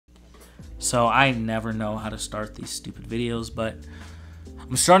So I never know how to start these stupid videos, but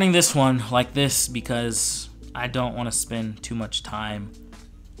I'm starting this one like this because I don't want to spend too much time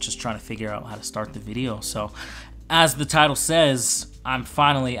just trying to figure out how to start the video. So as the title says, I'm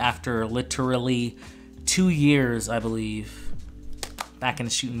finally, after literally 2 years, I believe, back in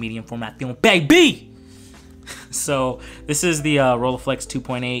the shooting medium format film, baby! So this is the Rolleiflex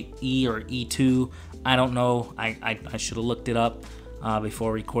 2.8 E or E2. I don't know. I should have looked it up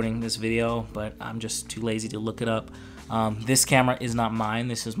before recording this video, but I'm just too lazy to look it up. This camera is not mine.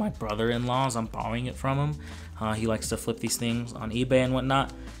 This is my brother-in-law's. I'm borrowing it from him. He likes to flip these things on eBay and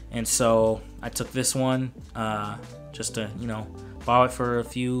whatnot. And so I took this one just to, you know, borrow it for a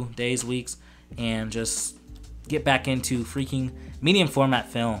few days, weeks, and just get back into freaking medium format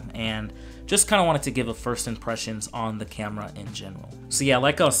film, and just kind of wanted to give a first impressions on the camera in general. So yeah,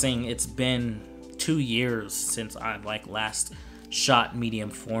 like I was saying, it's been 2 years since I last shot medium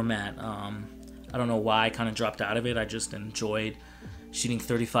format. I don't know why I kind of dropped out of it. I just enjoyed shooting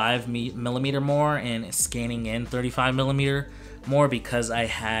 35mm more and scanning in 35mm more because I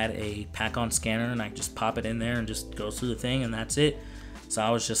had a pack-on scanner and I just pop it in there and just goes through the thing and that's it. So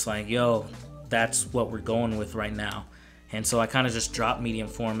I was just like, yo, that's what we're going with right now. And so I kind of just dropped medium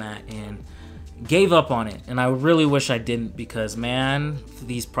format and gave up on it. And I really wish I didn't, because man,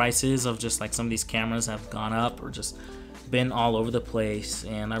 these prices of just like some of these cameras have gone up or just been all over the place.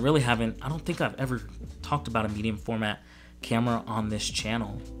 And I really haven't, I don't think I've ever talked about a medium format camera on this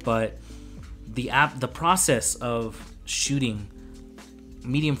channel, but the process of shooting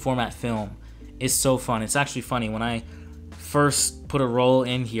medium format film is so fun. It's actually funny. When I first put a roll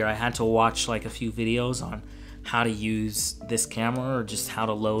in here, I had to watch like a few videos on how to use this camera or just how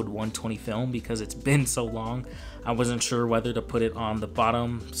to load 120 film, because it's been so long. I wasn't sure whether to put it on the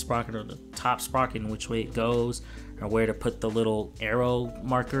bottom sprocket or the top sprocket and which way it goes, or where to put the little arrow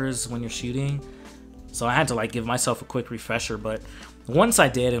markers when you're shooting. So I had to like give myself a quick refresher, but once I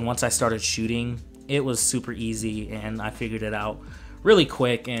did and once I started shooting, it was super easy and I figured it out really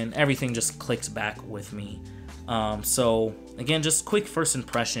quick and everything just clicks back with me. So again, just quick first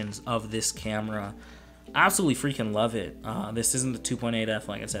impressions of this camera. I absolutely freaking love it. This isn't the 2.8F,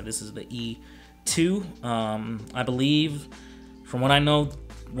 like I said, this is the E2. I believe, from what I know,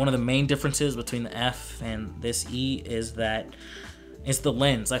 one of the main differences between the F and this E is that it's the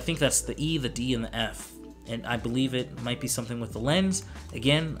lens. I think that's the E, the D, and the F. And I believe it might be something with the lens.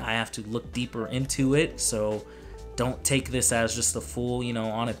 Again, I have to look deeper into it, so don't take this as just a full, you know,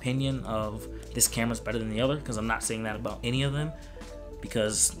 on opinion of this camera's better than the other, because I'm not saying that about any of them,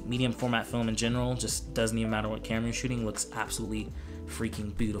 because medium format film in general just doesn't even matter what camera you're shooting, looks absolutely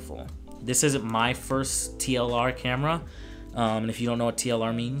freaking beautiful. This isn't my first TLR camera, and if you don't know what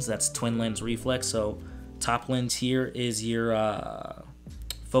TLR means, that's twin lens reflex. So top lens here is your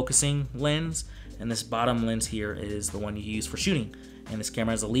focusing lens, and this bottom lens here is the one you use for shooting. And this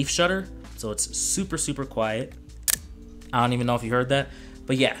camera has a leaf shutter, so it's super quiet. I don't even know if you heard that,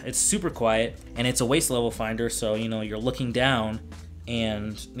 but yeah, it's super quiet, and it's a waist level finder, so you know you're looking down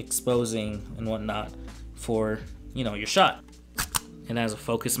and exposing and whatnot for, you know, your shot. It has a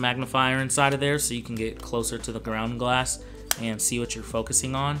focus magnifier inside of there, so you can get closer to the ground glass and see what you're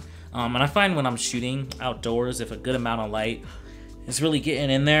focusing on. And I find when I'm shooting outdoors, if a good amount of light is really getting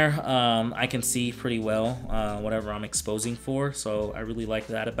in there, I can see pretty well whatever I'm exposing for, so I really like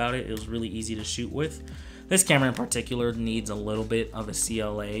that about it. It was really easy to shoot with. This camera in particular needs a little bit of a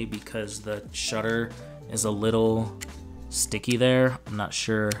CLA because the shutter is a little sticky there. I'm not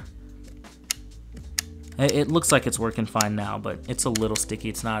sure. It looks like it's working fine now, but it's a little sticky.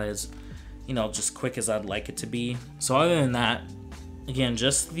 It's not as, you know, just quick as I'd like it to be. So other than that, again,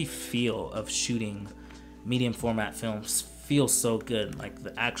 just the feel of shooting medium format films feels so good. Like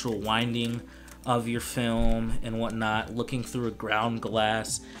the actual winding of your film and whatnot, looking through a ground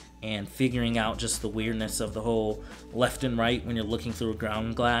glass and figuring out just the weirdness of the whole left and right when you're looking through a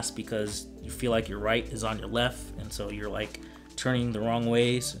ground glass, because you feel like your right is on your left, and so you're like turning the wrong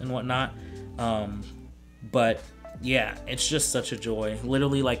ways and whatnot. But yeah, it's just such a joy.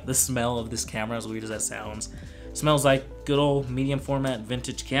 Literally, like, the smell of this camera, as weird as that sounds, smells like good old medium format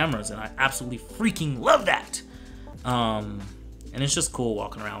vintage cameras, and I absolutely freaking love that. And it's just cool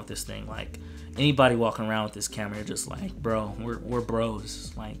walking around with this thing. Like, anybody walking around with this camera, you're just like, bro, we're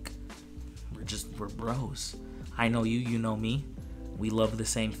bros. Like, we're bros. I know you, you know me. We love the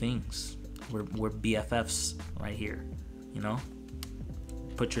same things. We're BFFs right here, you know?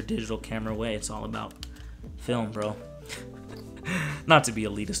 Put your digital camera away. It's all about film, bro. Not to be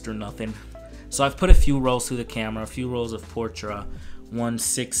elitist or nothing. So I've put a few rolls through the camera, a few rolls of Portra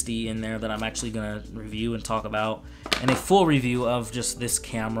 160 in there that I'm actually gonna review and talk about, and a full review of just this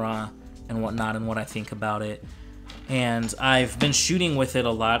camera and whatnot and what I think about it. And I've been shooting with it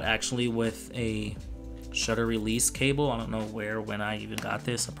a lot, actually, with a shutter release cable. I don't know when I even got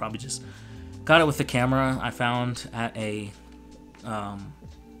this. I probably just got it with the camera I found at a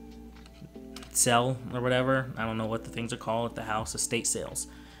sale or whatever. I don't know what the things are called at the house, estate sales.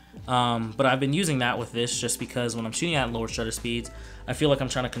 But I've been using that with this just because when I'm shooting at lower shutter speeds, I feel like I'm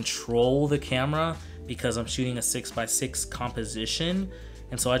trying to control the camera because I'm shooting a 6x6 composition.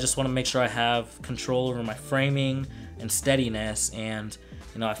 And so I just want to make sure I have control over my framing and steadiness. And,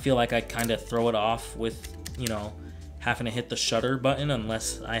 you know, I feel like I kind of throw it off with, you know, having to hit the shutter button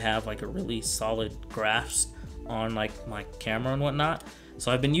unless I have like a really solid grasp on like my camera and whatnot.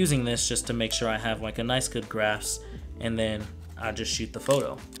 So I've been using this just to make sure I have like a nice good grasp, and then I just shoot the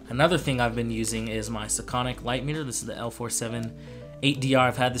photo. Another thing I've been using is my Sekonic light meter. This is the L478DR.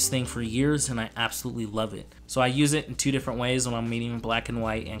 I've had this thing for years and I absolutely love it. So I use it in two different ways when I'm metering black and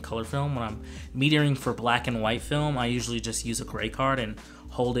white and color film. When I'm metering for black and white film, I usually just use a gray card and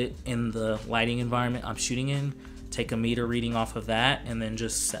hold it in the lighting environment I'm shooting in, take a meter reading off of that, and then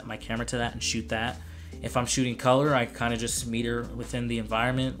just set my camera to that and shoot that. If I'm shooting color, I kind of just meter within the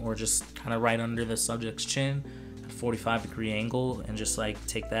environment or just kind of right under the subject's chin at a 45-degree angle and just like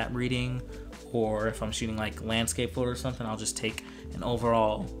take that reading. Or if I'm shooting like landscape photo or something, I'll just take an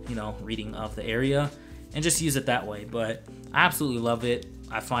overall, you know, reading of the area and just use it that way. But I absolutely love it.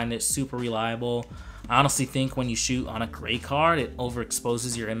 I find it super reliable. I honestly think when you shoot on a gray card, it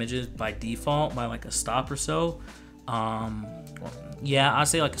overexposes your images by default by like a stop or so. Yeah, I'd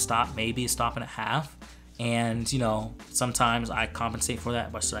say like a stop, maybe a stop and a half. And, you know, sometimes I compensate for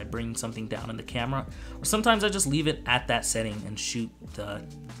that by should I bring something down in the camera, or sometimes I just leave it at that setting and shoot the,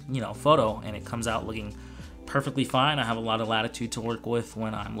 you know, photo, and it comes out looking perfectly fine. I have a lot of latitude to work with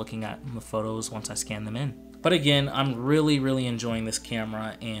when I'm looking at the photos once I scan them in. But again, I'm really enjoying this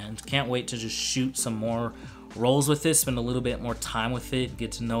camera and can't wait to just shoot some more rolls with this, spend a little bit more time with it,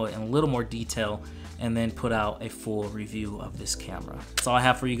 get to know it in a little more detail, and then put out a full review of this camera. That's all I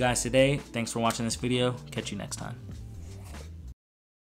have for you guys today. Thanks for watching this video. Catch you next time.